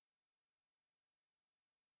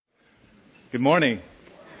Good morning.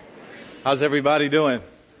 How's everybody doing?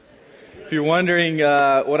 If you're wondering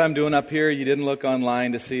what I'm doing up here, you didn't look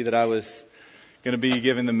online to see that I was going to be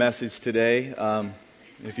giving the message today.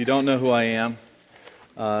 If you don't know who I am,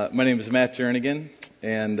 my name is Matt Jernigan,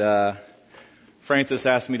 and Francis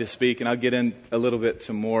asked me to speak, and I'll get in a little bit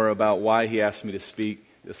to more about why he asked me to speak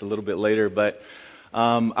just a little bit later. But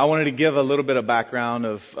I wanted to give a little bit of background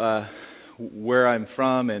of where I'm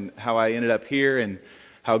from and how I ended up here and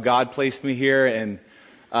how God placed me here. And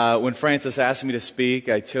when Francis asked me to speak,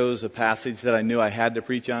 I chose a passage that I knew I had to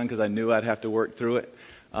preach on because I knew I'd have to work through it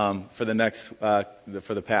for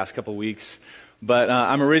the past couple weeks. But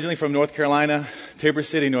I'm originally from North Carolina, Tabor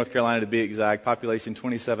City, North Carolina to be exact, population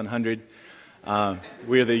 2,700.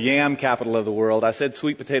 We're the yam capital of the world. I said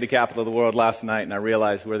sweet potato capital of the world last night, and I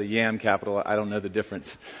realized we're the yam capital. I don't know the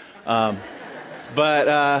difference.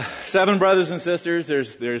 But 7 brothers and sisters.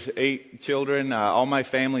 There's 8 children. All my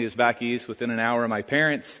family is back east, within an hour of my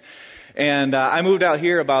parents. And I moved out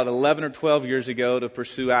here about 11 or 12 years ago to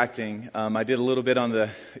pursue acting. I did a little bit on the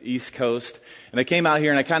East Coast, and I came out here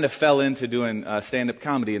and I kind of fell into doing stand-up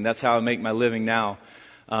comedy, and that's how I make my living now.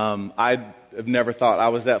 I have never thought I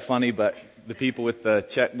was that funny, but the people with the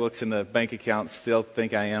checkbooks and the bank accounts still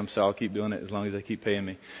think I am, so I'll keep doing it as long as they keep paying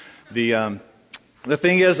me. The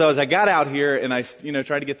thing is, though, as I got out here and I,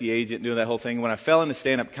 tried to get the agent, doing that whole thing, when I fell into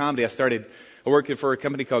stand-up comedy, I worked for a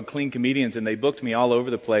company called Clean Comedians, and they booked me all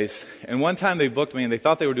over the place. And one time they booked me, and they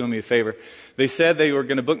thought they were doing me a favor. They said they were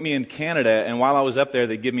going to book me in Canada, and while I was up there,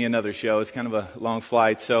 they'd give me another show. It's kind of a long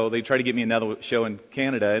flight, so they tried to get me another show in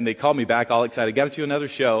Canada, and they called me back all excited. Got you another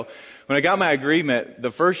show. When I got my agreement,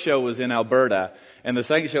 the first show was in Alberta, and the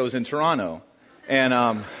second show was in Toronto.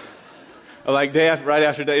 And like right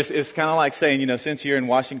after day, it's kind of like saying, since you're in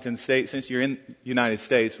Washington State, since you're in the United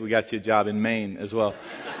States, we got you a job in Maine as well.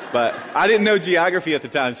 But I didn't know geography at the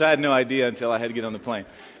time, so I had no idea until I had to get on the plane.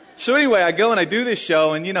 So anyway, I go and I do this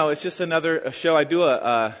show, and it's just another show. I do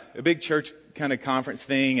a big church kind of conference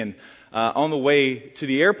thing, and on the way to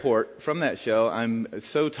the airport from that show, I'm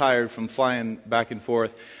so tired from flying back and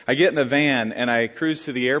forth. I get in the van and I cruise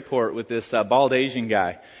to the airport with this bald Asian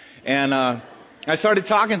guy, and I started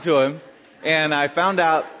talking to him. And I found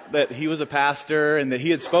out that he was a pastor and that he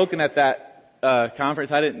had spoken at that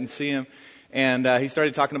conference. I didn't see him. And he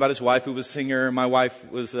started talking about his wife, who was a singer. My wife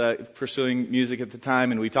was pursuing music at the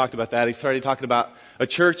time, and we talked about that. He started talking about a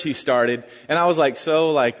church he started. And I was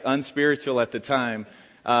so unspiritual at the time.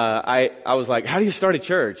 I was like, how do you start a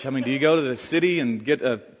church? I mean, do you go to the city and get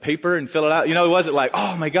a paper and fill it out? It wasn't like,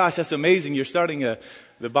 oh my gosh, that's amazing. You're starting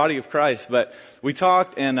the body of Christ. But we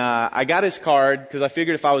talked, and I got his card because I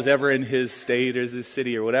figured if I was ever in his state or his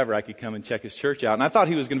city or whatever, I could come and check his church out. And I thought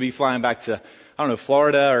he was going to be flying back to,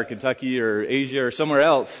 Florida or Kentucky or Asia or somewhere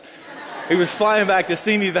else. He was flying back to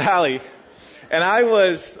Simi Valley. And I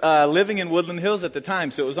was living in Woodland Hills at the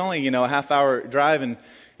time, so it was only, a half-hour drive.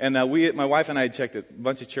 And my wife and I had checked a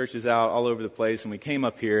bunch of churches out all over the place, and we came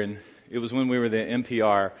up here, and it was when we were the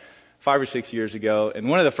NPR 5 or 6 years ago. And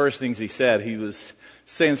one of the first things he said, he was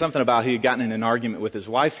saying something about he had gotten in an argument with his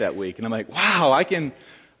wife that week. And I'm like, wow, I can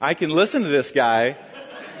listen to this guy.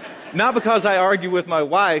 Not because I argue with my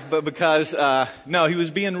wife, but because, no, he was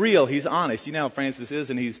being real. He's honest. You know how Francis is,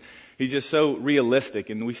 and he's just so realistic.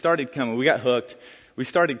 And we started coming. We got hooked. We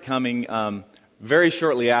started coming. Very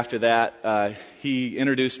shortly after that, he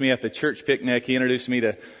introduced me at the church picnic. He introduced me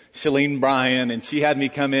to Shalene Bryan, and she had me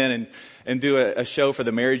come in and do a show for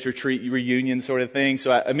the marriage retreat reunion sort of thing.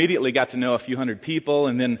 So I immediately got to know a few hundred people,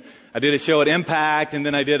 and then I did a show at Impact, and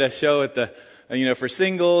then I did a show at the, for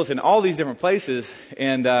singles and all these different places.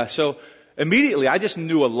 And so immediately I just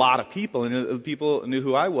knew a lot of people, and people knew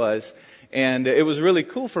who I was. And it was really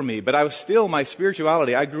cool for me, but I was still, my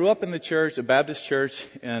spirituality, I grew up in the church, a Baptist church,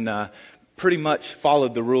 and pretty much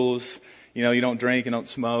followed the rules. You don't drink and don't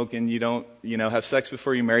smoke, and you don't, have sex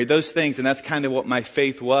before you're married, those things. And that's kind of what my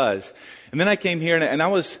faith was. And then I came here and I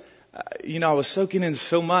was, I was soaking in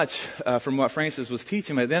so much from what Francis was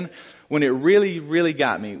teaching. But then when it really, really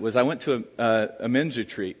got me was I went to a men's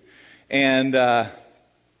retreat. And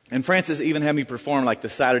Francis even had me perform like the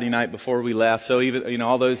Saturday night before we left. So even,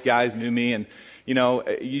 all those guys knew me, and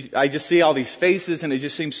I just see all these faces, and it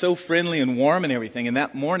just seemed so friendly and warm and everything. And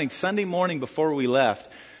that morning, Sunday morning before we left,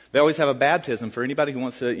 they always have a baptism for anybody who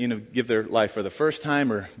wants to, give their life for the first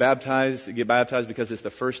time or get baptized because it's the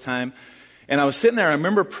first time. And I was sitting there, I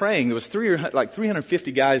remember praying. There was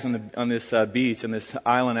 350 guys on this beach, on this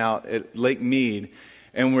island out at Lake Mead.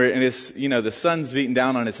 and it's, the sun's beating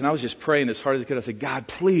down on us, and I was just praying as hard as I could. I said, God,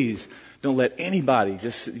 please don't let anybody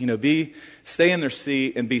just, stay in their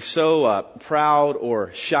seat and be so proud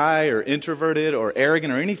or shy or introverted or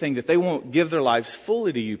arrogant or anything that they won't give their lives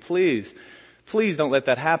fully to you. Please don't let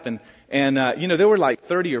that happen. And, there were like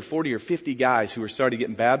 30 or 40 or 50 guys who were starting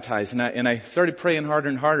getting baptized, and I started praying harder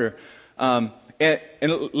and harder. And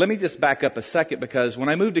let me just back up a second, because when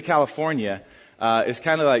I moved to California, it's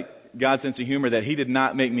kind of like God's sense of humor that He did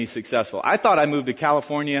not make me successful. I thought I moved to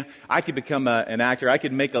California, I could become an actor, I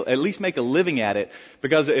could at least make a living at it,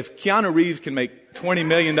 because if Keanu Reeves can make $20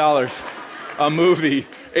 million a movie,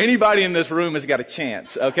 anybody in this room has got a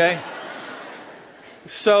chance, okay?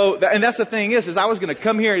 So, and that's the thing is I was going to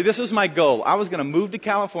come here, this was my goal. I was going to move to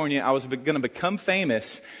California, I was going to become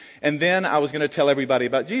famous, and then I was going to tell everybody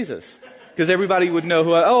about Jesus. Because everybody would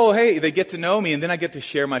know they get to know me, and then I get to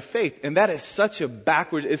share my faith. And that is such a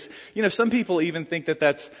backwards, some people even think that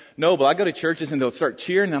that's noble. I go to churches and they'll start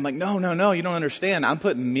cheering, and I'm like, no, you don't understand. I'm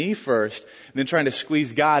putting me first, and then trying to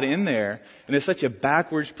squeeze God in there. And it's such a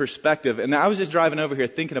backwards perspective. And I was just driving over here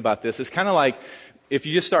thinking about this. It's kind of like if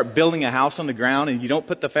you just start building a house on the ground and you don't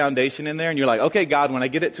put the foundation in there, and you're like, okay, God, when I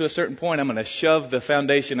get it to a certain point, I'm going to shove the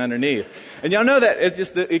foundation underneath. And y'all know that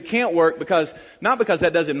it can't work not because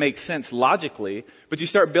that doesn't make sense logically, but you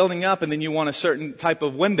start building up, and then you want a certain type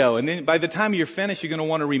of window. And then by the time you're finished, you're going to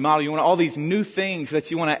want to remodel. You want all these new things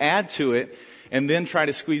that you want to add to it, and then try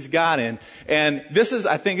to squeeze God in. And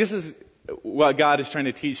I think this is what God is trying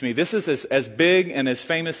to teach me. This is as big and as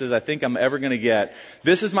famous as I think I'm ever going to get.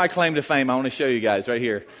 This is my claim to fame. I want to show you guys right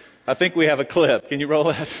here. I think we have a clip. Can you roll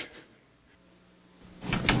that?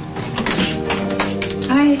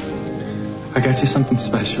 Hi. I got you something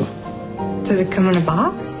special. Does it come in a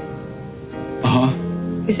box? Uh-huh.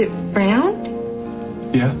 Is it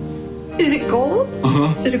round? Yeah. Is it gold?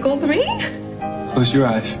 Uh-huh. Is it a gold ring? Close your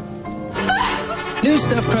eyes. New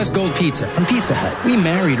stuffed crust gold pizza from Pizza Hut. We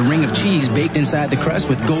married a ring of cheese baked inside the crust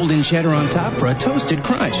with golden cheddar on top for a toasted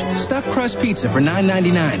crunch. Stuffed crust pizza for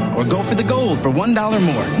 $9.99, or go for the gold for $1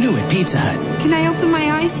 more. New at Pizza Hut. Can I open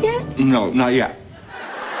my eyes yet? No, not yet.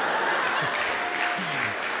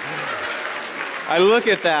 I look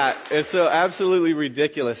at that. It's so absolutely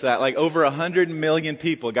ridiculous that like over 100 million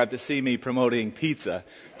people got to see me promoting pizza,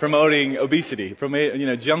 promoting obesity,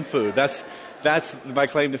 promoting, junk food. That's my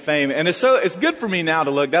claim to fame. And it's good for me now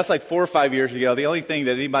to look. That's like 4 or 5 years ago. The only thing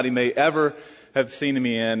that anybody may ever have seen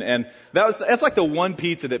me in. And that's like the one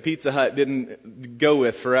pizza that Pizza Hut didn't go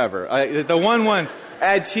with forever. The one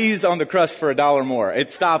add cheese on the crust for $1 more.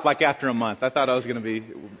 It stopped like after a month. I thought I was going to be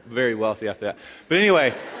very wealthy after that. But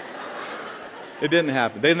anyway, it didn't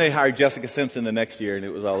happen. Then they hired Jessica Simpson the next year, and it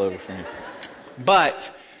was all over for me.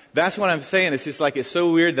 But that's what I'm saying. It's just like, it's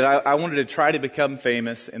so weird that I wanted to try to become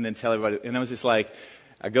famous and then tell everybody. And I was just like,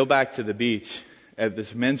 I go back to the beach at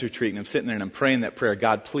this men's retreat, and I'm sitting there and I'm praying that prayer.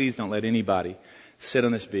 God, please don't let anybody sit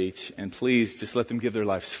on this beach, and please just let them give their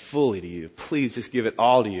lives fully to you. Please just give it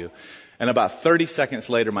all to you. And about 30 seconds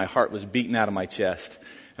later, my heart was beating out of my chest.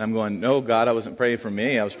 And I'm going, no, God, I wasn't praying for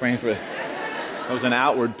me. I was praying for, that was an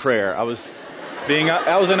outward prayer. That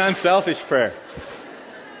was an unselfish prayer.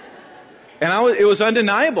 And it was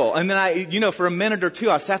undeniable. And then for a minute or two,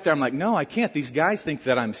 I sat there. I'm like, no, I can't. These guys think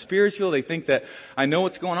that I'm spiritual. They think that I know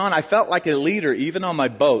what's going on. I felt like a leader, even on my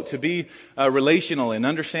boat, to be relational and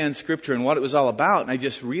understand Scripture and what it was all about. And I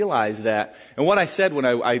just realized that. And what I said when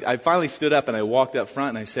I finally stood up and I walked up front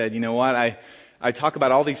and I said, you know what? I talk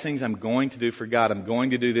about all these things I'm going to do for God. I'm going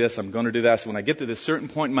to do this. I'm going to do that. So when I get to this certain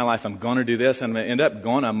point in my life, I'm going to do this. And I'm going to end up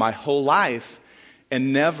going on my whole life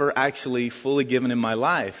and never actually fully given in my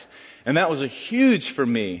life. And that was a huge for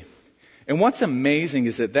me. And what's amazing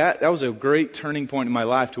is that was a great turning point in my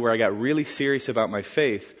life to where I got really serious about my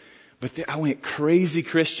faith. But I went crazy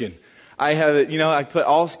Christian. I put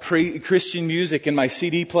all Christian music in my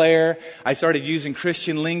CD player. I started using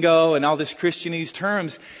Christian lingo and all this Christianese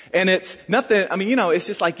terms. And it's nothing, it's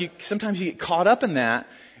just like sometimes you get caught up in that.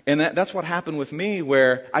 And that's what happened with me,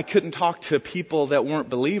 where I couldn't talk to people that weren't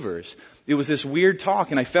believers. It was this weird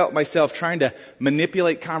talk, and I felt myself trying to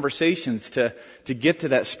manipulate conversations to get to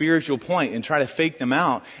that spiritual point and try to fake them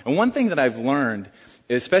out. And one thing that I've learned,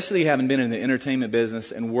 especially having been in the entertainment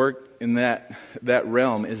business and worked in that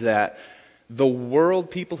realm, is that the world,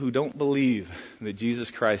 people who don't believe that Jesus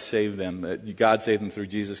Christ saved them, that God saved them through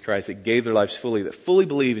Jesus Christ, that gave their lives fully, that fully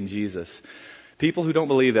believe in Jesus, people who don't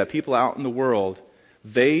believe that, people out in the world,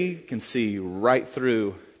 they can see right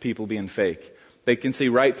through people being fake. They can see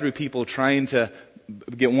right through people trying to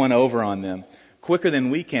get one over on them. quicker than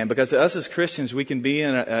we can, because us as Christians, we can be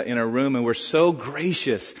in a room and we're so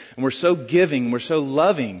gracious and we're so giving, and we're so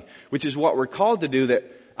loving, which is what we're called to do, that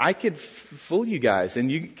I could fool you guys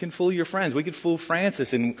and you can fool your friends. We could fool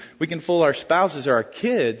Francis and we can fool our spouses or our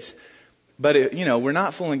kids, but we're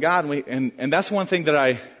not fooling God. And that's one thing that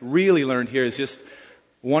I really learned here, is just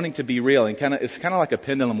wanting to be real. And it's kind of like a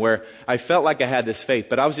pendulum, where I felt like I had this faith,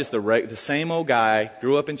 but I was just the same old guy,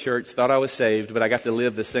 grew up in church, thought I was saved, but I got to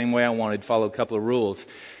live the same way I wanted, follow a couple of rules.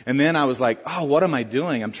 And then I was like, oh, what am I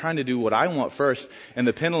doing? I'm trying to do what I want first. And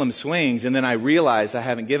the pendulum swings, and then I realize I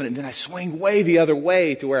haven't given it. And then I swing way the other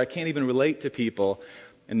way to where I can't even relate to people.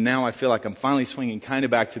 And now I feel like I'm finally swinging kind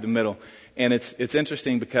of back to the middle. And it's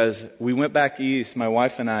interesting, because we went back east, my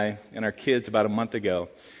wife and I and our kids, about a month ago.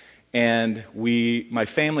 And my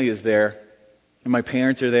family is there, and my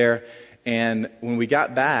parents are there. And when we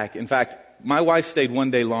got back, in fact, my wife stayed one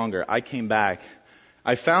day longer. I came back.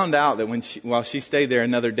 I found out that while she stayed there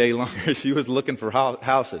another day longer, she was looking for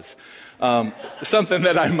houses. Something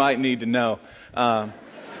that I might need to know.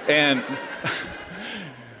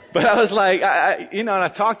 But I was like, and I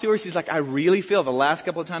talked to her. She's like, I really feel, the last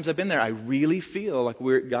couple of times I've been there, I really feel like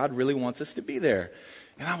God really wants us to be there.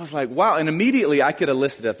 And I was like, wow. And immediately I could have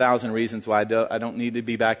listed 1,000 reasons why I don't need to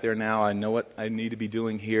be back there now. I know what I need to be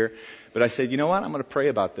doing here. But I said, you know what? I'm going to pray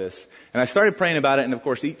about this. And I started praying about it. And of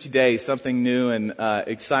course, each day something new and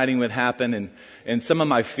exciting would happen. And some of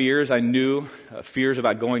my fears, I knew fears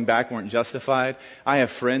about going back weren't justified. I have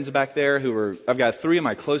friends back there I've got 3 of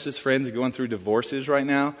my closest friends going through divorces right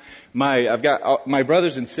now. I've got my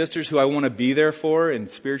brothers and sisters who I want to be there for in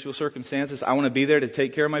spiritual circumstances. I want to be there to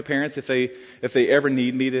take care of my parents if they ever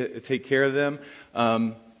need me to take care of them.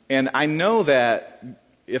 And I know that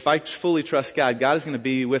if I fully trust God, God is going to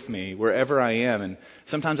be with me wherever I am. And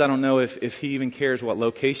sometimes I don't know if He even cares what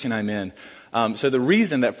location I'm in. So the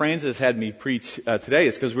reason that Francis had me preach today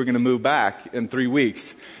is because we're going to move back in 3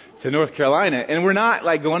 weeks to North Carolina. And we're not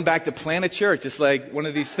like going back to plant a church. It's like one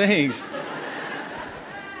of these things.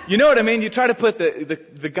 You know what I mean? You try to put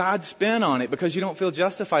the God spin on it because you don't feel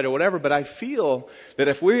justified or whatever. But I feel that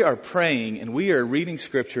if we are praying and we are reading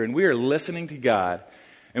Scripture and we are listening to God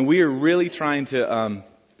and we are really trying to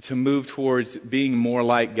move towards being more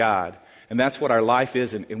like God, and that's what our life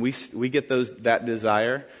is, and we get that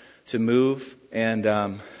desire to move. And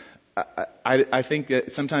I think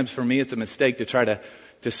that sometimes for me it's a mistake to try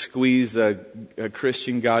to squeeze a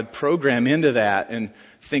Christian God program into that and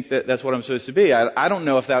think that that's what I'm supposed to be. I don't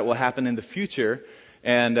know if that will happen in the future,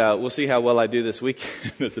 and we'll see how well I do this week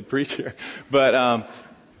as a preacher. But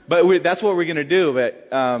that's what we're going to do. But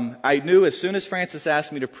I knew as soon as Francis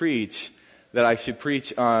asked me to preach that I should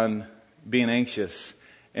preach on being anxious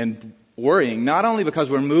and worrying, not only because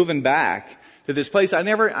we're moving back to this place. I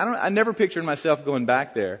never pictured myself going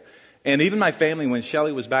back there. And even my family, when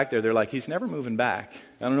Shelley was back there, they're like, he's never moving back.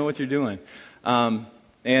 I don't know what you're doing.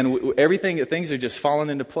 Things are just falling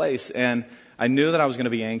into place. And I knew that I was going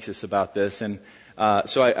to be anxious about this. And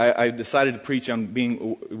so I decided to preach on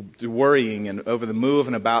worrying and over the move,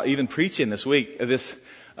 and about even preaching this week, just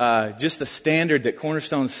the standard that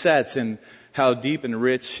Cornerstone sets, and how deep and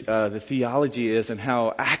rich the theology is, and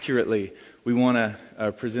how accurately we want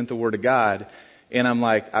to present the Word of God. And I'm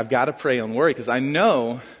like, I've got to pray on worry, because I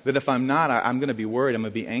know that if I'm not, I'm going to be worried. I'm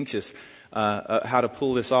going to be anxious how to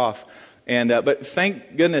pull this off. But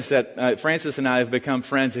thank goodness that Francis and I have become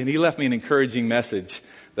friends, and he left me an encouraging message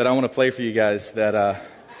that I want to play for you guys. That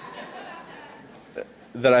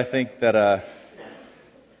I think that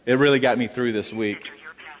it really got me through this week.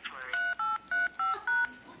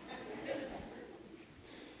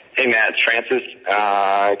 Hey Matt, it's Francis.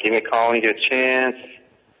 Give me a call when you get a chance.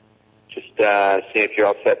 Just see if you're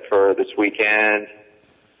all set for this weekend.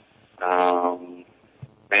 Don't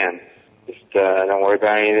worry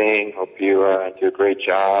about anything. Hope you do a great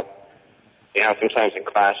job. You know, sometimes in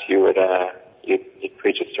class you'd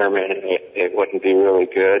preach a sermon and it wouldn't be really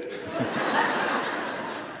good.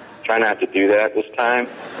 Try not to do that this time.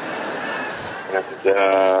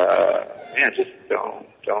 And just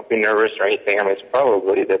don't be nervous or anything. I mean, it's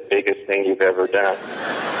probably the biggest thing you've ever done.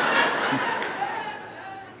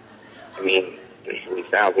 I mean, there's really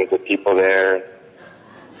thousands of people there,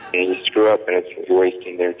 and you screw up, and you're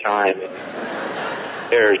wasting their time.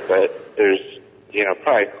 But there's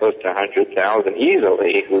probably close to 100,000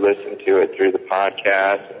 easily who listen to it through the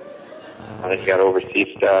podcast. And you got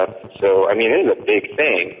overseas stuff. So, I mean, it is a big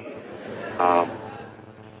thing.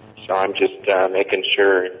 So I'm just making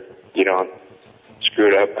sure you don't screw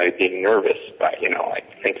it up by being nervous, by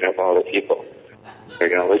thinking of all the people who are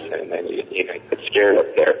going to listen, and then you get scared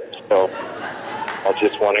up there. So I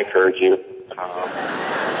just want to encourage you.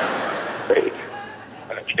 Great.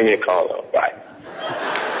 Give me a call, though. Bye.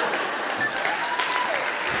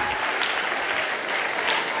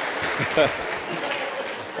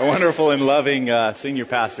 A wonderful and loving senior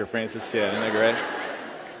pastor, Francis Chin. Isn't that great?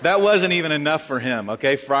 That wasn't even enough for him,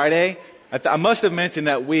 okay? Friday, I must have mentioned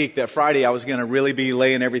that week that Friday I was going to really be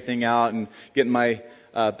laying everything out and getting my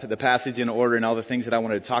the passage in order and all the things that I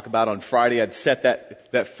wanted to talk about on Friday. I'd set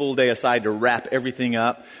that full day aside to wrap everything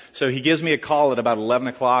up. So he gives me a call at about 11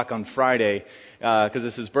 o'clock on Friday because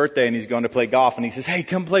it's his birthday and he's going to play golf. And he says, hey,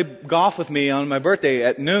 come play golf with me on my birthday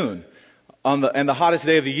at noon and the hottest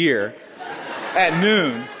day of the year. At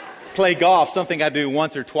noon, play golf, something I do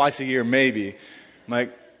once or twice a year maybe. I'm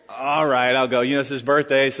like, all right, I'll go. It's his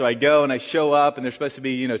birthday, so I go and I show up, and there's supposed to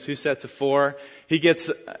be, 2 sets of 4. He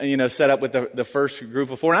gets, set up with the first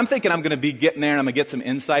group of 4. And I'm thinking I'm going to be getting there, and I'm going to get some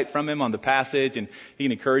insight from him on the passage, and he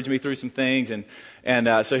can encourage me through some things.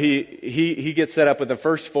 And so he gets set up with the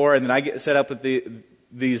first 4, and then I get set up with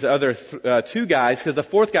these other 2 guys, because the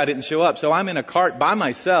 4th guy didn't show up. So I'm in a cart by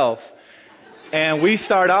myself, and we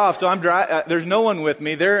start off. So there's no one with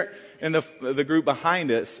me. They're in the group behind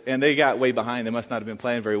us, and they got way behind. They must not have been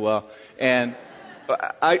playing very well. And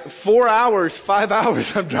 5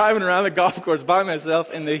 hours, I'm driving around the golf course by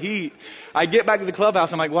myself in the heat. I get back to the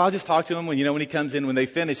clubhouse. I'm like, well, I'll just talk to him when he comes in when they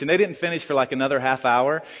finish. And they didn't finish for like another half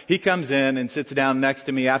hour. He comes in and sits down next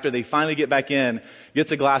to me after they finally get back in,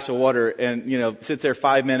 gets a glass of water, and sits there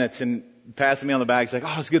 5 minutes and passes me on the back. He's like,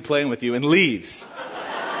 oh, it's good playing with you, and leaves.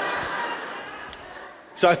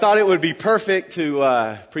 So I thought it would be perfect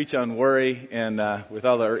to preach on worry and with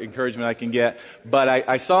all the encouragement I can get. But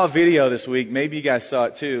I saw a video this week. Maybe you guys saw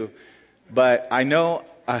it too. But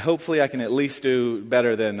hopefully I can at least do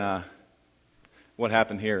better than what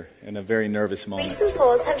happened here in a very nervous moment. Recent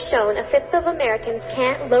polls have shown a fifth of Americans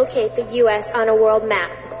can't locate the U.S. on a world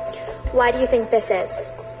map. Why do you think this is?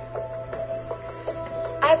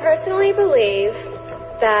 I personally believe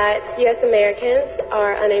that U.S. Americans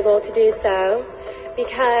are unable to do so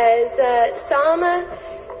because some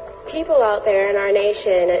people out there in our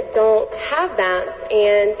nation don't have maps,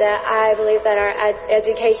 and I believe that our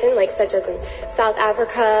education, like such as in South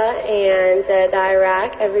Africa and the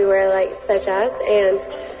Iraq, everywhere like such as, and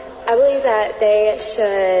I believe that they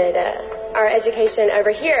should, our education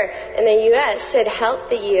over here in the U.S. should help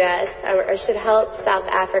the U.S. or should help South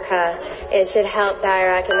Africa. It should help the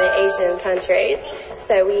Iraq and the Asian countries,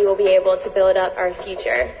 so we will be able to build up our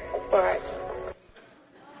future for our.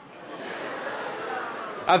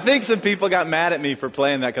 I think some people got mad at me for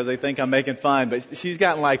playing that because they think I'm making fun, but she's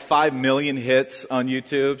gotten like 5 million hits on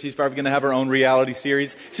YouTube. She's probably going to have her own reality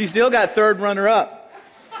series. She still got third runner up.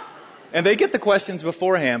 And they get the questions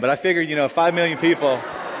beforehand, but I figured, 5 million people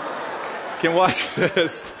can watch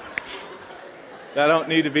this. I don't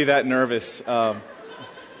need to be that nervous up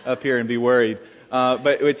here and be worried.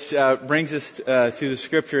 But which brings us to the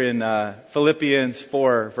scripture in Philippians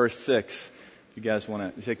 4, verse 6. If you guys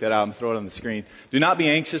want to check that out, I'm going to throw it on the screen. Do not be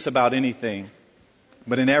anxious about anything,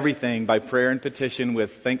 but in everything, by prayer and petition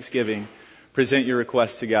with thanksgiving, present your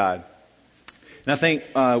requests to God. And I think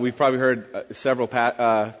we've probably heard several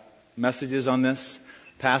messages on this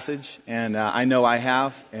passage, and I know I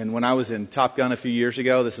have. And when I was in Top Gun a few years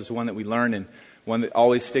ago, this is one that we learned, and one that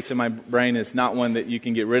always sticks in my brain. It's not one that you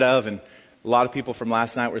can get rid of. And a lot of people from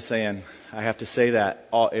last night were saying, I have to say that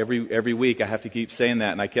every week. I have to keep saying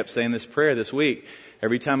that. And I kept saying this prayer this week.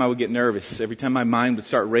 Every time I would get nervous, every time my mind would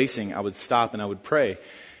start racing, I would stop and I would pray.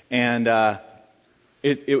 And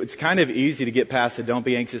it's kind of easy to get past the don't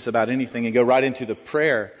be anxious about anything and go right into the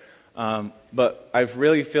prayer. But I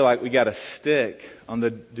really feel like we got to stick on the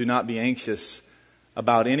do not be anxious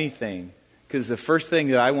about anything. Because the first thing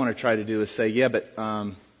that I want to try to do is say, yeah, but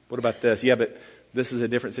what about this? Yeah, but this is a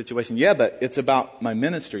different situation. Yeah, but it's about my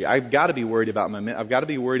ministry. I've got to be worried about I've got to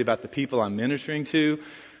be worried about the people I'm ministering to,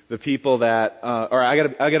 the people that, or I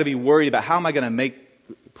got to be worried about how am I going to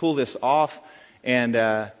pull this off. And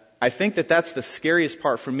I think that that's the scariest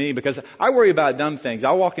part for me because I worry about dumb things.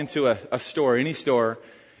 I'll walk into a store, any store,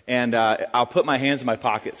 and I'll put my hands in my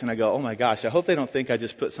pockets and I go, oh my gosh, I hope they don't think I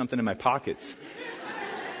just put something in my pockets.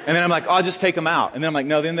 And then I'm like, I'll just take them out. And then I'm like,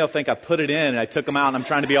 no, then they'll think I put it in and I took them out and I'm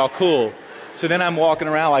trying to be all cool. So then I'm walking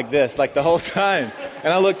around like this, like the whole time.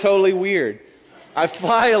 And I look totally weird. I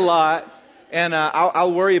fly a lot, and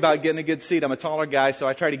I'll worry about getting a good seat. I'm a taller guy, so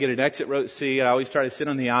I try to get an exit row seat. I always try to sit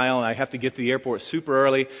on the aisle, and I have to get to the airport super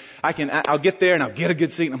early. I'll get there, and I'll get a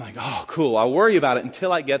good seat, and I'm like, oh, cool. I'll worry about it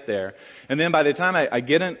until I get there. And then by the time I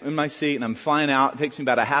get in my seat and I'm flying out, it takes me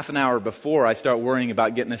about a half an hour before I start worrying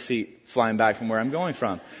about getting a seat flying back from where I'm going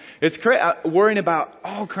from. It's worrying about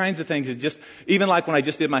all kinds of things. It's just, even like when I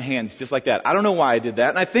just did my hands, just like that. I don't know why I did that.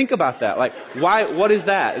 And I think about that. Like, why, what is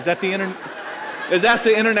that? Is that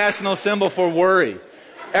the international symbol for worry?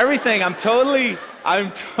 Everything, I'm totally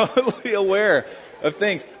aware of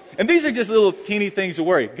things. And these are just little teeny things to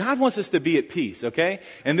worry. God wants us to be at peace, okay?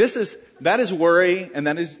 And that is worry, and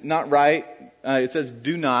that is not right. It says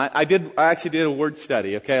do not. I actually did a word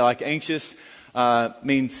study, okay? Like anxious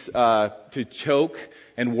means to choke,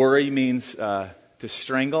 and worry means to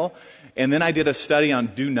strangle. And then I did a study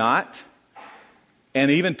on do not.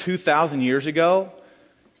 And even 2,000 years ago,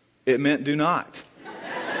 it meant do not.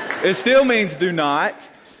 It still means do not.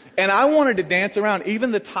 And I wanted to dance around.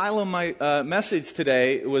 Even the title of my message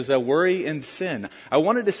today was Worry and Sin. I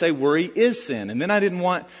wanted to say worry is sin. And then I didn't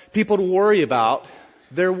want people to worry about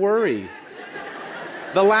their worry.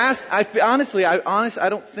 I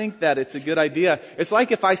don't think that it's a good idea. It's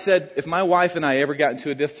like if my wife and I ever got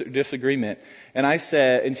into a disagreement,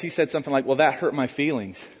 and she said something like, well, that hurt my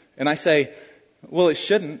feelings. And I say, well, it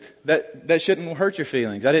shouldn't. That shouldn't hurt your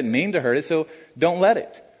feelings. I didn't mean to hurt it, so don't let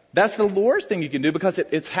it. That's the worst thing you can do because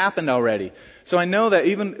it's happened already. So I know that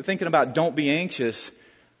even thinking about don't be anxious,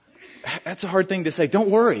 that's a hard thing to say. Don't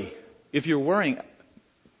worry. If you're worrying,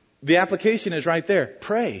 the application is right there.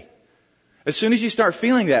 Pray. As soon as you start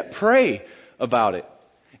feeling that, pray about it.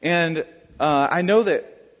 And I know that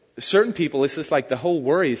certain people, it's just like the whole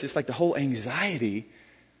worry, it's just like the whole anxiety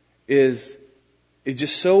is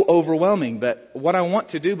just so overwhelming. But what I want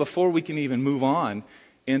to do before we can even move on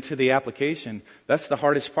into the application, that's the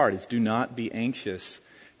hardest part, is do not be anxious.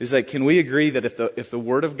 Is like, can we agree that if the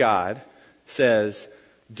Word of God says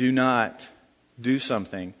do not do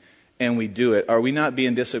something and we do it, are we not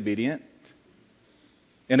being disobedient?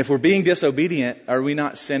 And if we're being disobedient, are we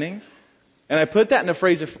not sinning? And I put that in a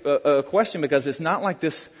phrase of a question because it's not like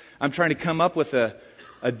this, I'm trying to come up with a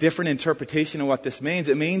different interpretation of what this means.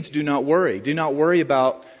 It means do not worry. Do not worry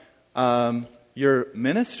about your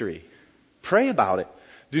ministry. Pray about it.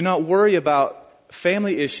 Do not worry about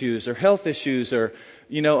family issues or health issues or,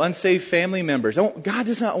 unsaved family members. God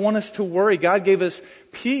does not want us to worry. God gave us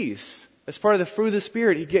peace as part of the fruit of the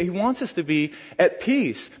Spirit. He wants us to be at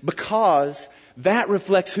peace because that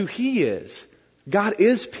reflects who He is. God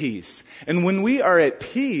is peace. And when we are at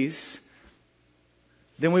peace,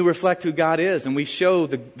 then we reflect who God is and we show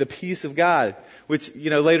the peace of God, which,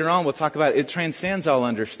 later on we'll talk about. It transcends all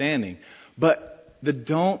understanding. But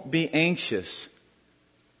don't be anxious.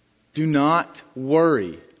 Do not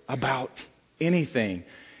worry about anything.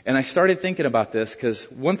 And I started thinking about this because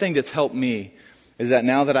one thing that's helped me is that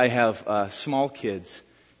now that I have small kids,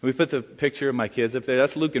 we put the picture of my kids up there.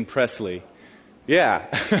 That's Luke and Presley. Yeah.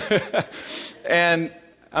 And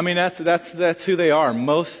I mean, that's who they are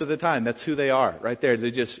most of the time. That's who they are right there. They're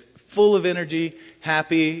just full of energy,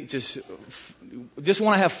 happy, just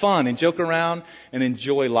want to have fun and joke around and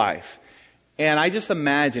enjoy life. And I just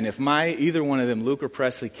imagine if either one of them, Luke or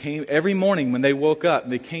Presley, came every morning when they woke up,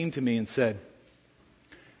 they came to me and said,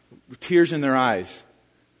 tears in their eyes,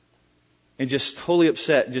 and just totally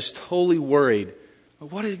upset, just totally worried.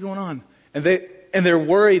 What is going on? And they're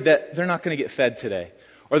worried that they're not going to get fed today.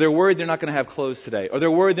 Or they're worried they're not going to have clothes today. Or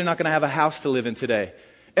they're worried they're not going to have a house to live in today.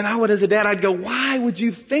 And I would, as a dad, I'd go, why would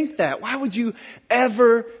you think that? Why would you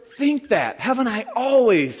ever think that? Haven't I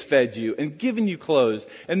always fed you and given you clothes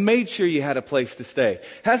and made sure you had a place to stay?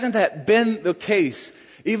 Hasn't that been the case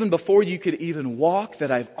even before you could even walk, that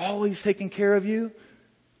I've always taken care of you?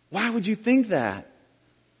 Why would you think that?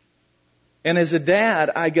 And as a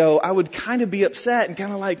dad, I would kind of be upset and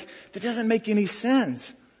kind of like, that doesn't make any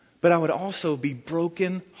sense. But I would also be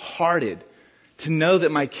broken-hearted to know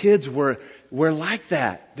that my kids were like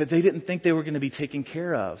that they didn't think they were going to be taken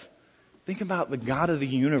care of. Think about the God of the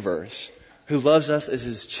universe who loves us as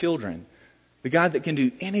His children. The God that can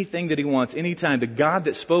do anything that He wants, anytime. The God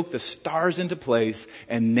that spoke the stars into place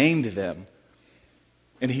and named them.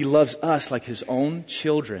 And He loves us like His own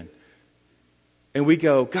children. And we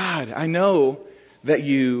go, God, I know that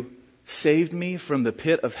You saved me from the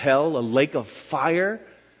pit of hell, a lake of fire.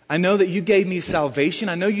 I know that You gave me salvation.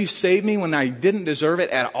 I know You saved me when I didn't deserve it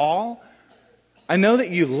at all. I know that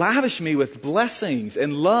You lavished me with blessings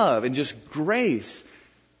and love and just grace.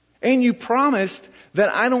 And You promised that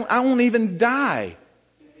I won't even die.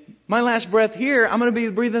 My last breath here, I'm going to be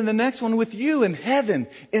breathing the next one with You in heaven,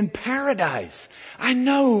 in paradise. I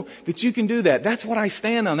know that You can do that. That's what I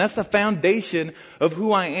stand on. That's the foundation of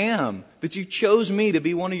who I am. That You chose me to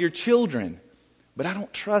be one of Your children. But I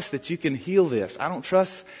don't trust that You can heal this. I don't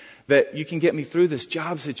trust that You can get me through this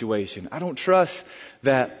job situation. I don't trust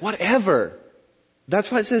that whatever. That's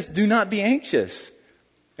why it says, do not be anxious.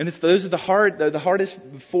 And those are the hardest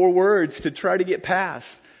 4 words to try to get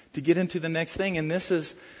past, to get into the next thing. And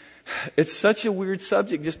it's such a weird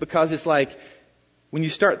subject just because it's like, when you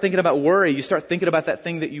start thinking about worry, you start thinking about that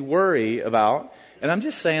thing that you worry about. And I'm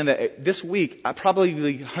just saying that this week,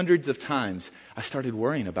 probably hundreds of times, I started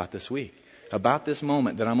worrying about this week. About this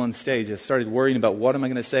moment that I'm on stage. I started worrying about what am I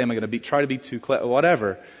going to say? Am I going to try to be too clever?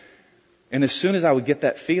 Whatever. And as soon as I would get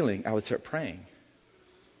that feeling, I would start praying.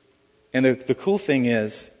 And the cool thing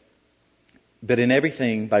is that in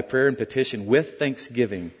everything, by prayer and petition, with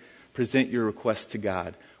thanksgiving, present your requests to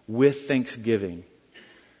God. With thanksgiving.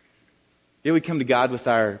 Yeah, we come to God with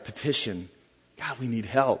our petition. God, we need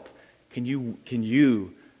help. Can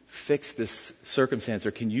you fix this circumstance?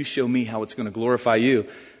 Or can you show me how it's going to glorify you?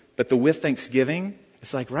 But the with thanksgiving,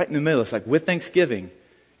 it's like right in the middle. It's like with thanksgiving.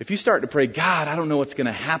 If you start to pray, God, I don't know what's going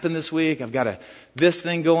to happen this week. I've got this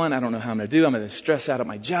thing going. I don't know how I'm going to do. I'm going to stress out at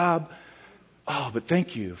my job. Oh, but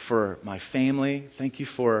thank you for my family. Thank you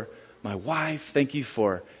for my wife. Thank you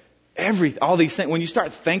for all these things. When you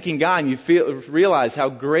start thanking God and you realize how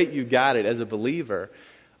great you got it as a believer,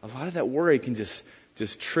 a lot of that worry can just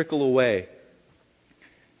trickle away.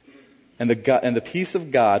 And the peace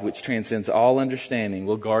of God, which transcends all understanding,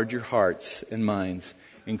 will guard your hearts and minds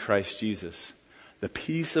in Christ Jesus. The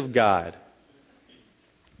peace of God.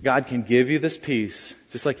 God can give you this peace,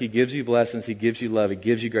 just like He gives you blessings, He gives you love, He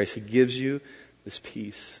gives you grace, He gives you this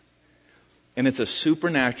peace. And it's a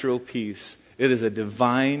supernatural peace. It is a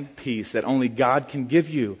divine peace that only God can give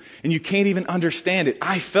you. And you can't even understand it.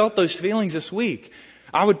 I felt those feelings this week.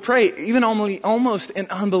 I would pray, even almost in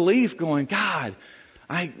unbelief, going, God,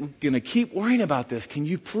 I'm going to keep worrying about this. Can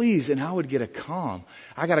you please? And I would get a calm.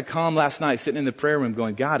 I got a calm last night sitting in the prayer room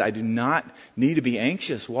going, God, I do not need to be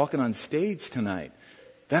anxious walking on stage tonight.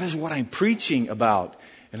 That is what I'm preaching about.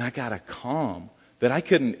 And I got a calm that I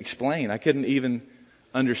couldn't explain. I couldn't even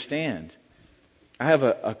understand. I have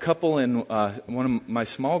a couple in one of my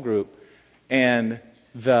small group, and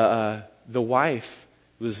the wife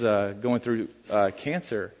was going through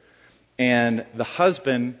cancer, and the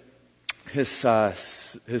husband, his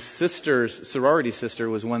sister's sorority sister,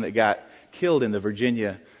 was one that got killed in the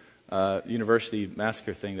Virginia University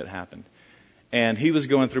massacre thing that happened, and he was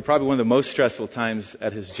going through probably one of the most stressful times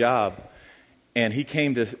at his job, and he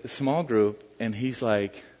came to a small group, and he's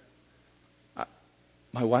like,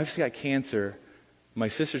 my wife's got cancer. My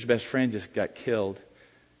sister's best friend just got killed,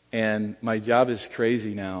 and my job is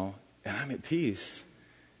crazy now, and I'm at peace.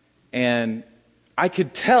 And I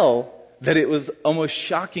could tell that it was almost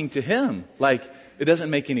shocking to him, like it doesn't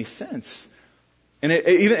make any sense. And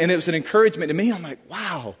it was an encouragement to me. I'm like,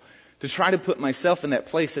 wow, to try to put myself in that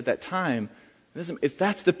place at that time. If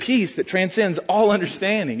that's the peace that transcends all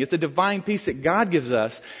understanding, it's the divine peace that God gives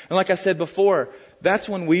us. And like I said before, that's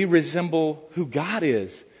when we resemble who God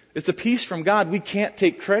is. It's a peace from God we can't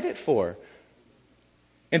take credit for.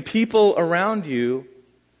 And people around you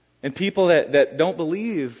and people that don't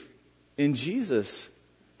believe in Jesus,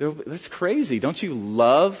 that's crazy. Don't you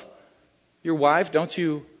love your wife? Don't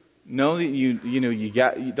you know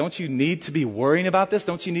that don't you need to be worrying about this?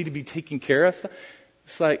 Don't you need to be taking care of?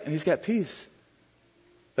 It's like, and He's got peace.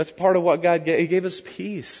 That's part of what God gave. He gave us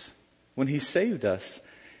peace when He saved us.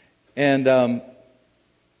 And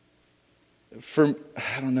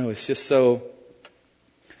I don't know, it's just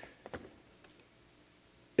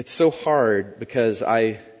it's so hard because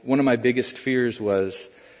one of my biggest fears was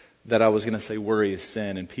that I was going to say worry is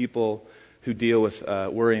sin, and people who deal with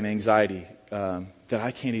worry and anxiety that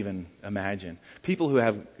I can't even imagine. People who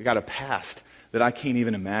have got a past that I can't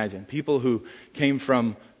even imagine. People who came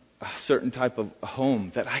from a certain type of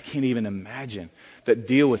home that I can't even imagine, that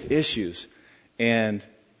deal with issues. And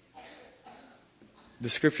the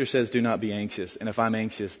Scripture says, do not be anxious. And if I'm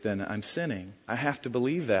anxious, then I'm sinning. I have to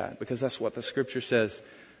believe that because that's what the Scripture says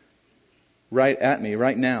right at me,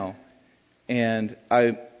 right now. And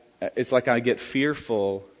it's like I get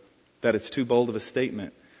fearful that it's too bold of a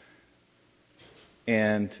statement.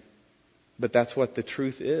 But that's what the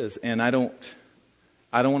truth is. And I don't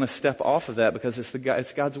want to step off of that because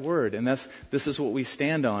it's God's Word. And this is what we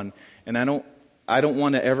stand on. And I don't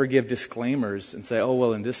want to ever give disclaimers and say, oh,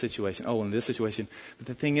 well, in this situation, oh, in this situation. But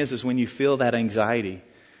the thing is when you feel that anxiety,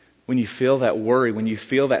 when you feel that worry, when you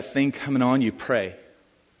feel that thing coming on, you pray.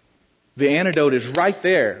 The antidote is right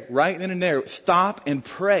there, right then and there. Stop and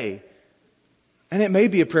pray. And it may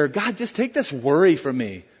be a prayer, God, just take this worry from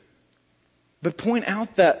me. But point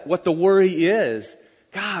out that what the worry is.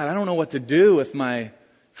 God, I don't know what to do with my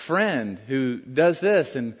friend who does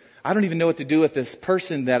this, and I don't even know what to do with this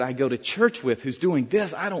person that I go to church with who's doing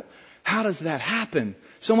this. How does that happen?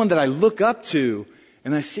 Someone that I look up to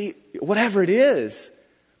and I see, whatever it is,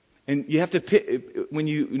 And you have to, when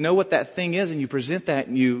you know what that thing is and you present that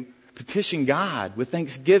and you petition God with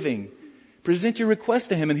thanksgiving, present your request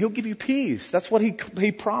to Him and He'll give you peace. That's what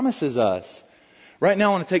He promises us. Right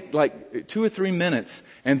now I want to take like 2 or 3 minutes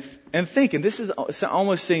and think, and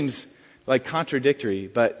almost seems like contradictory,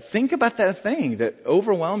 but think about that thing that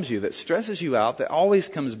overwhelms you, that stresses you out, that always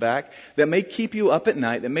comes back, that may keep you up at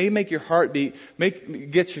night, that may make your heart beat,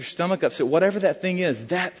 get your stomach upset, whatever that thing is,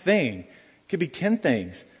 that thing. It could be 10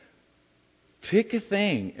 things. Pick a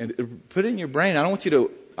thing and put it in your brain. I don't want you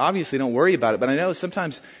to, obviously don't worry about it, but I know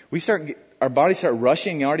sometimes our bodies start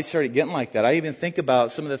rushing. I already started getting like that. I even think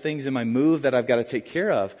about some of the things in my move that I've got to take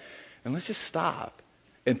care of. And let's just stop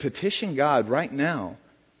and petition God right now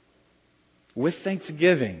with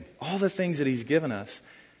thanksgiving, all the things that He's given us,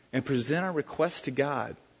 and present our requests to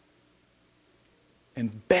God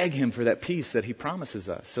and beg Him for that peace that He promises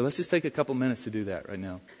us. So let's just take a couple minutes to do that right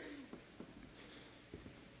now.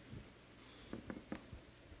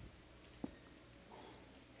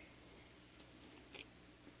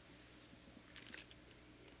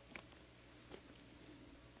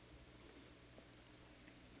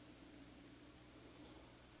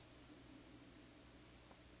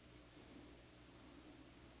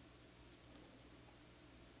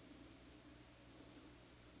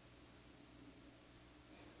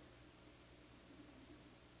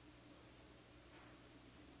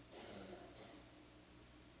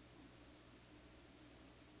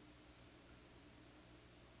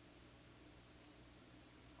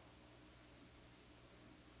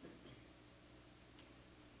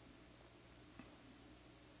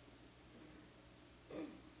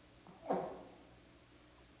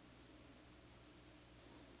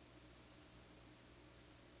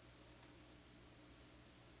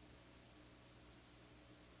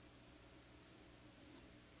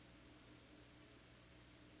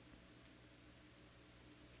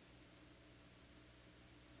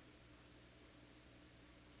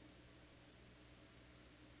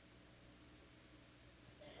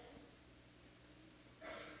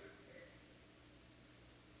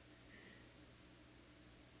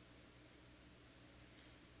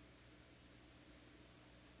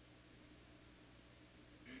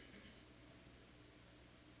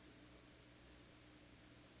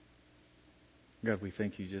 God, we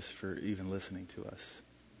thank You just for even listening to us.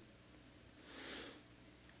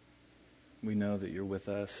 We know that You're with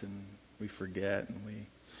us and we forget and we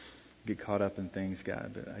get caught up in things,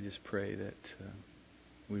 God, but I just pray that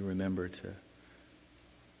we remember to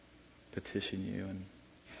petition You and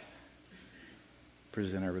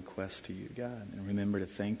present our requests to You, God, and remember to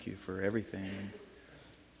thank You for everything. And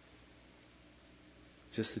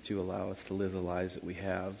just that You allow us to live the lives that we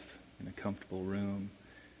have in a comfortable room,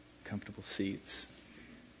 comfortable seats.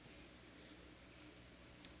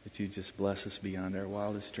 That You just bless us beyond our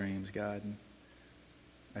wildest dreams, God. And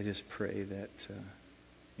I just pray that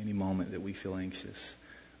any moment that we feel anxious,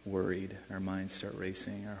 worried, our minds start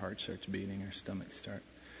racing, our heart starts beating, our stomachs start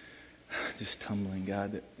just tumbling,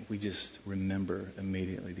 God, that we just remember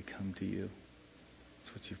immediately to come to You.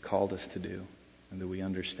 It's what You've called us to do, and that we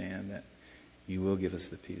understand that You will give us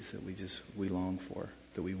the peace that we long for,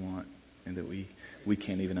 that we want, and that we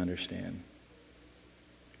can't even understand.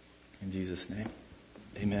 In Jesus' name,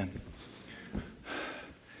 amen.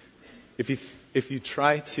 If you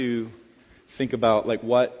try to think about like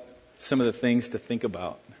what some of the things to think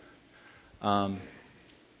about, the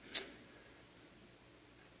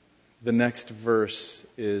next verse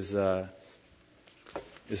is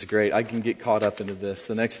great. I can get caught up into this.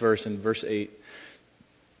 The next verse, in verse 8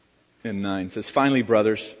 and 9, says, "Finally,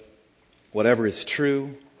 brothers, whatever is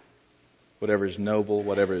true, whatever is noble,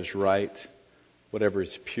 whatever is right, whatever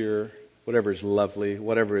is pure, whatever is lovely,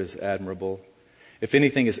 whatever is admirable, if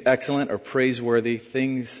anything is excellent or praiseworthy,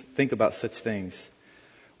 think about such things.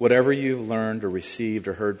 Whatever you've learned or received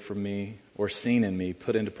or heard from me or seen in me,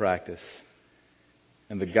 put into practice.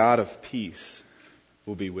 And the God of peace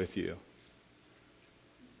will be with you."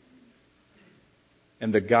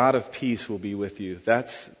 And the God of peace will be with you.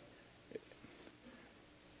 That's,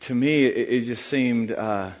 to me, it just seemed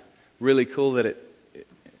really cool that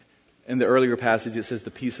in the earlier passage it says the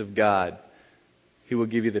peace of God. He will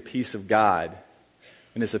give you the peace of God.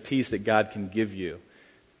 And it's a peace that God can give you.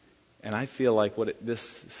 And I feel like what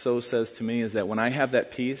this so says to me is that when I have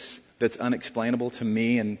that peace that's unexplainable to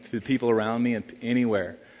me and to the people around me and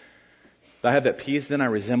anywhere, if I have that peace, then I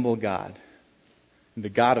resemble God. And the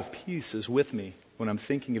God of peace is with me when I'm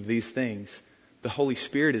thinking of these things. The Holy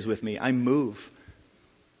Spirit is with me. I move.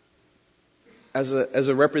 As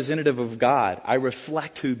a representative of God, I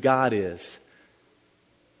reflect who God is.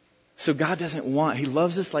 So God He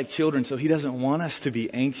loves us like children, so He doesn't want us to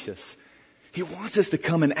be anxious. He wants us to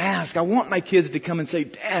come and ask. I want my kids to come and say,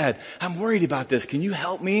 Dad, I'm worried about this. Can you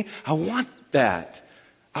help me? I want that.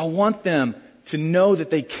 I want them to know that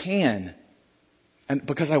they can. And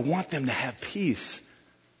because I want them to have peace.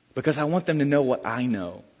 Because I want them to know what I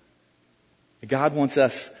know. God wants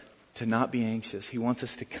us to not be anxious. He wants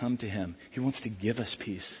us to come to Him. He wants to give us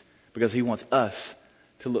peace. Because He wants us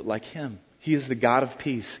to look like Him. He is the God of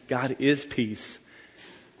peace. God is peace.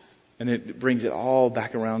 And it brings it all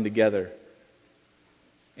back around together.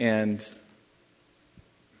 And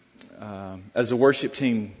as the worship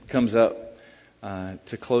team comes up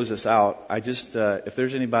to close us out, I just, if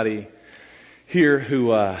there's anybody here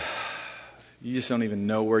who you just don't even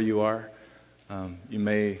know where you are, you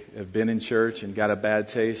may have been in church and got a bad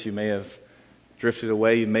taste. You may have drifted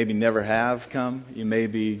away. You maybe never have come. You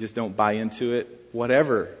maybe just don't buy into it.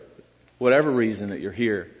 Whatever reason that you're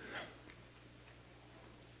here.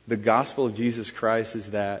 The gospel of Jesus Christ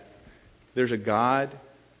is that there's a God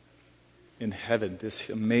in heaven, this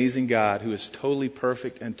amazing God who is totally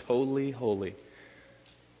perfect and totally holy.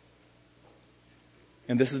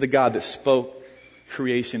 And this is the God that spoke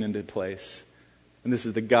creation into place. And this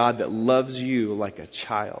is the God that loves you like a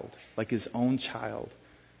child, like His own child.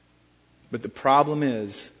 But the problem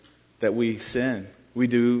is that we sin. We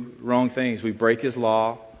do wrong things. We break His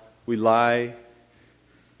law. We lie.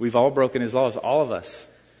 We've all broken His laws, all of us.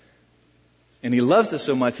 And He loves us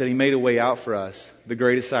so much that He made a way out for us, the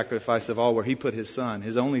greatest sacrifice of all, where He put His Son,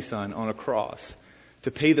 His only Son, on a cross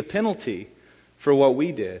to pay the penalty for what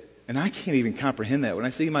we did. And I can't even comprehend that. When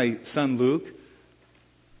I see my son Luke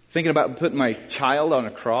thinking about putting my child on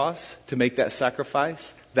a cross to make that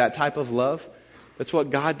sacrifice, that type of love, that's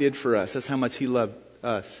what God did for us. That's how much He loved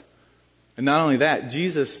us. And not only that,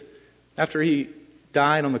 Jesus, after He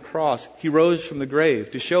died on the cross, He rose from the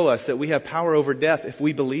grave to show us that we have power over death if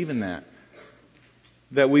we believe in that.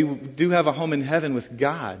 That we do have a home in heaven with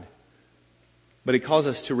God. But He calls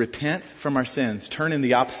us to repent from our sins, turn in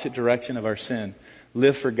the opposite direction of our sin,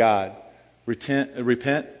 live for God,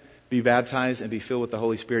 repent, be baptized, and be filled with the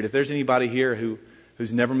Holy Spirit. If there's anybody here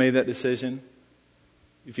who's never made that decision,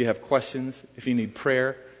 if you have questions, if you need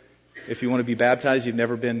prayer, if you want to be baptized, you've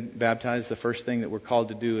never been baptized, the first thing that we're called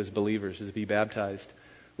to do as believers is be baptized.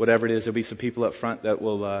 Whatever it is, there'll be some people up front that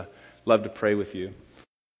will love to pray with you.